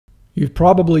You've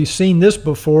probably seen this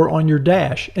before on your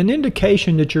dash, an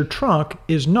indication that your trunk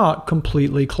is not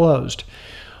completely closed.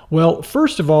 Well,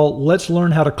 first of all, let's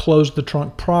learn how to close the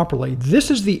trunk properly.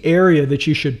 This is the area that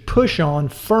you should push on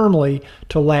firmly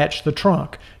to latch the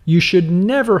trunk. You should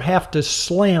never have to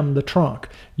slam the trunk.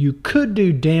 You could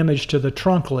do damage to the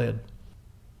trunk lid.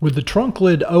 With the trunk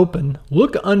lid open,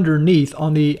 look underneath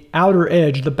on the outer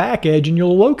edge, the back edge, and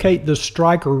you'll locate the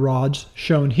striker rods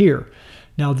shown here.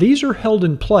 Now these are held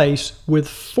in place with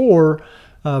 4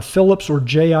 Phillips or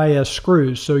JIS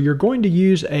screws. So you're going to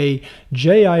use a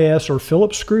JIS or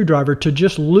Phillips screwdriver to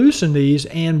just loosen these,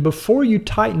 and before you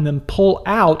tighten them, pull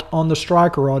out on the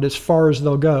striker rod as far as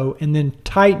they'll go, and then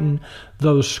tighten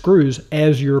those screws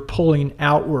as you're pulling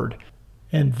outward.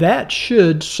 And that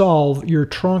should solve your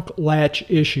trunk latch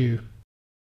issue.